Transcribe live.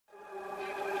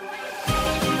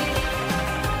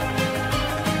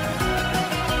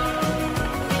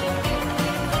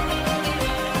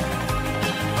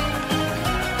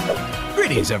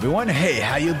Greetings, everyone. Hey,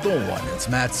 how you doing? It's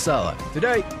Matt Sulla.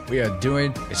 Today, we are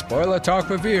doing a spoiler talk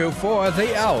review for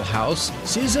The Owl House,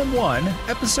 Season 1,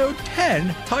 Episode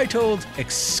 10, titled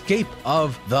Escape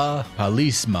of the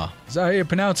Palisman. Is that how you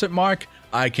pronounce it, Mark?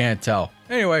 I can't tell.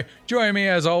 Anyway, join me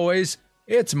as always.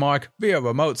 It's Mark via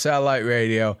remote satellite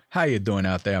radio. How you doing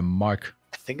out there, Mark?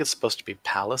 I think it's supposed to be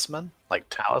Palisman, like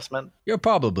talisman. You're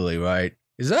probably right.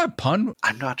 Is that a pun?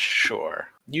 I'm not sure.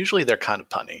 Usually they're kind of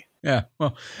punny. Yeah,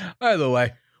 well, either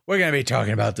way, we're going to be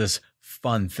talking about this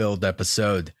fun-filled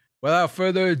episode. Without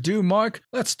further ado, Mark,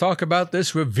 let's talk about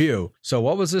this review. So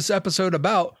what was this episode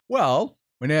about? Well,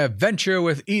 when an adventure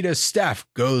with Ida's staff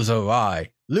goes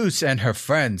awry, Luce and her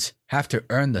friends have to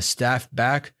earn the staff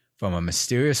back from a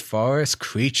mysterious forest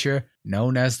creature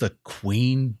known as the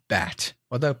Queen Bat,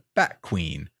 or the Bat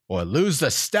Queen, or lose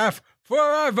the staff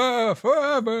forever.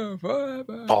 Blah,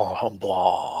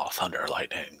 blah, thunder,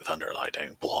 lightning,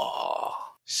 blah.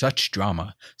 Such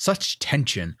drama, such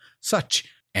tension, such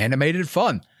animated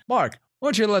fun. Mark, why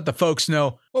don't you let the folks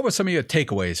know what were some of your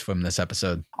takeaways from this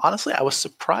episode? Honestly, I was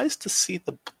surprised to see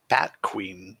the Bat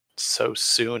Queen so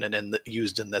soon and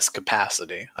used in this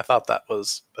capacity. I thought that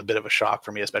was a bit of a shock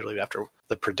for me, especially after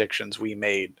the predictions we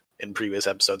made in previous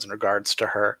episodes in regards to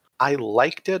her. I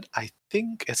liked it. I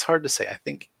think it's hard to say. I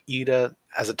think Ida,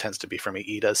 as it tends to be for me,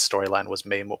 Ida's storyline was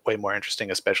way more interesting,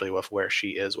 especially with where she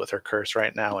is with her curse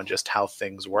right now and just how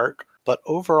things work. But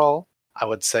overall, I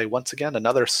would say, once again,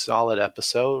 another solid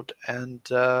episode, and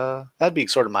that'd be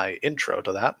sort of my intro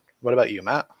to that. What about you,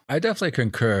 Matt? I definitely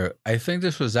concur. I think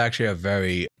this was actually a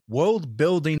very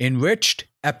world-building, enriched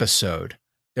episode.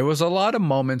 There was a lot of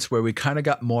moments where we kind of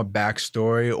got more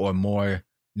backstory or more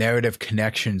narrative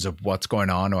connections of what's going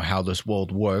on or how this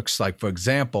world works. Like, for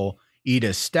example,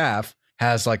 Ida's staff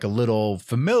has like a little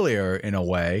familiar in a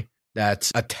way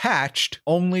that's attached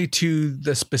only to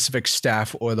the specific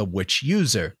staff or the witch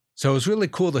user. So it was really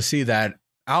cool to see that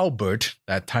Albert,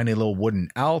 that tiny little wooden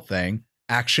owl thing,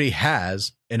 actually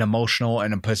has an emotional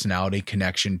and a personality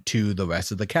connection to the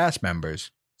rest of the cast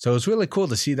members. So it's really cool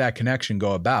to see that connection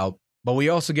go about. But we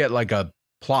also get like a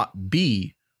plot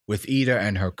B with Ida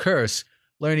and her curse,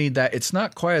 learning that it's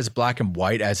not quite as black and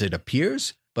white as it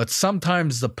appears, but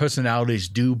sometimes the personalities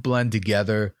do blend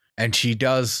together, and she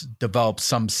does develop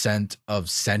some sense of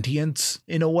sentience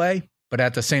in a way. But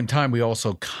at the same time, we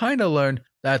also kind of learn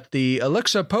that the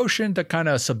elixir potion to kind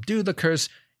of subdue the curse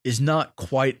is not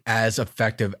quite as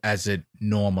effective as it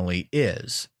normally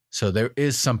is. So there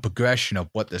is some progression of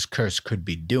what this curse could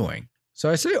be doing. So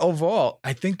I say overall,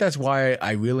 I think that's why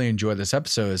I really enjoyed this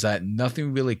episode, is that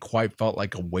nothing really quite felt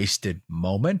like a wasted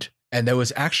moment. And there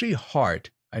was actually heart.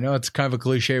 I know it's kind of a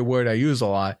cliche word I use a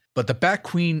lot, but the Bat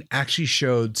Queen actually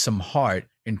showed some heart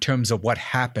in terms of what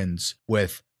happens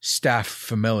with staff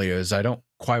familiars. I don't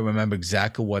quite remember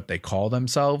exactly what they call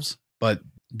themselves, but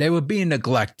they were being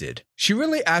neglected. She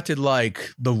really acted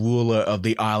like the ruler of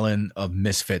the island of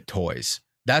misfit toys.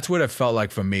 That's what it felt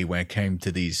like for me when it came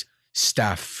to these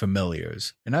staff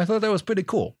familiars. And I thought that was pretty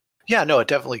cool. Yeah, no, it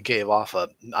definitely gave off an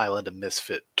Island of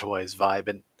Misfit Toys vibe,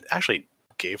 and actually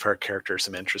gave her character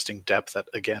some interesting depth that,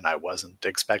 again, I wasn't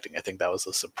expecting. I think that was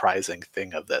the surprising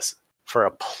thing of this. For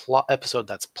a plot episode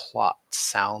that's plot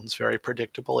sounds very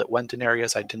predictable, it went in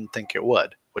areas I didn't think it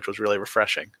would, which was really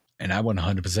refreshing. And I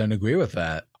 100% agree with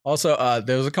that. Also,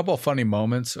 there was a couple of funny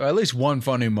moments, or at least one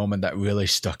funny moment that really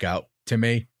stuck out to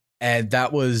me. And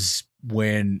that was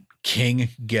when King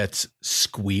gets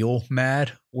squeal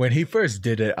mad. When he first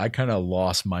did it, I kind of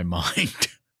lost my mind.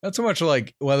 Not so much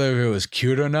like whether it was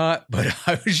cute or not, but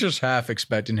I was just half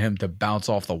expecting him to bounce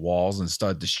off the walls and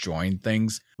start destroying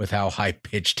things with how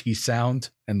high-pitched he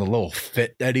sounds and the little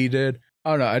fit that he did.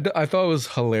 I don't know. I thought it was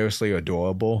hilariously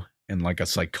adorable in like a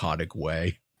psychotic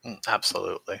way.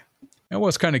 Absolutely. And it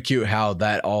was kind of cute how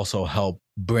that also helped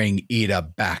bring Ida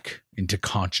back into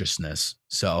consciousness.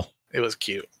 So it was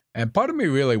cute. And part of me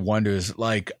really wonders,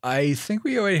 like, I think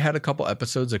we already had a couple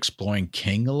episodes exploring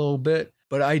King a little bit,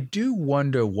 but I do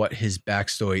wonder what his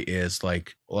backstory is.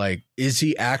 Like, is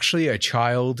he actually a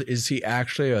child? Is he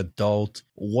actually an adult?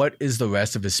 What is the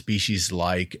rest of his species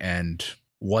like? And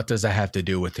what does that have to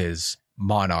do with his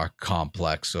monarch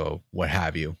complex or what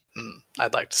have you?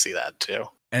 I'd like to see that too.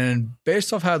 And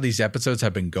based off how these episodes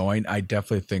have been going, I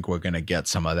definitely think we're going to get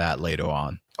some of that later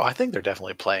on. Oh, I think they're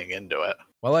definitely playing into it.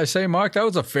 Well, I say, Mark, that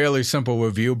was a fairly simple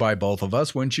review by both of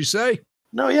us, wouldn't you say?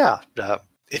 No, yeah.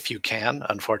 If you can.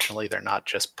 Unfortunately, they're not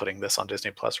just putting this on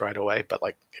Disney Plus right away, but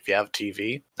like if you have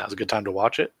TV, now's a good time to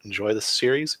watch it. Enjoy the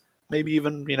series. Maybe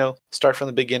even, start from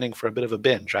the beginning for a bit of a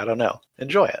binge. I don't know.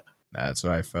 Enjoy it. That's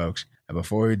right, folks. And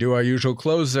before we do our usual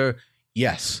closer,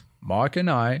 yes, Mark and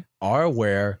I are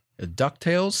aware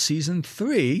DuckTales Season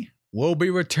 3 will be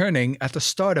returning at the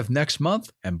start of next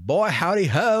month, and boy howdy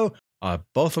ho, are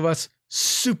both of us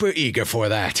super eager for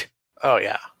that. Oh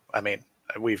yeah, I mean,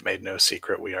 we've made no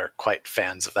secret we are quite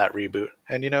fans of that reboot.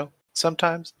 And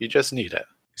sometimes you just need it.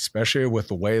 Especially with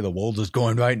the way the world is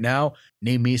going right now,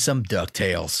 need me some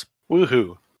DuckTales.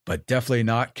 Woohoo. But definitely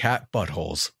not cat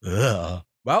buttholes. Ugh.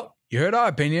 Well, you heard our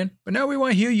opinion, but now we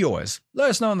want to hear yours. Let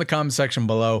us know in the comment section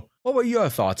below. What were your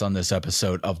thoughts on this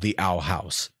episode of The Owl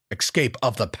House? Escape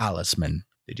of the Palisman.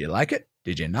 Did you like it?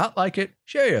 Did you not like it?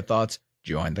 Share your thoughts.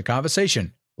 Join the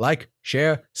conversation. Like,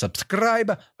 share,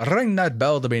 subscribe, ring that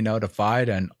bell to be notified,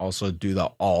 and also do the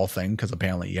all thing, because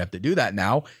apparently you have to do that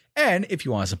now. And if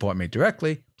you want to support me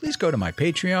directly, please go to my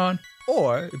Patreon,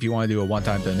 or if you want to do a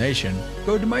one-time donation,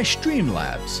 go to my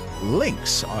Streamlabs.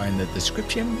 Links are in the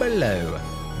description below.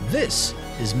 This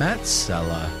is Matt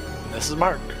Sella. This is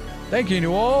Mark. Thank you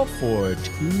to all for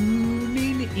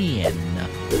tuning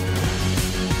in.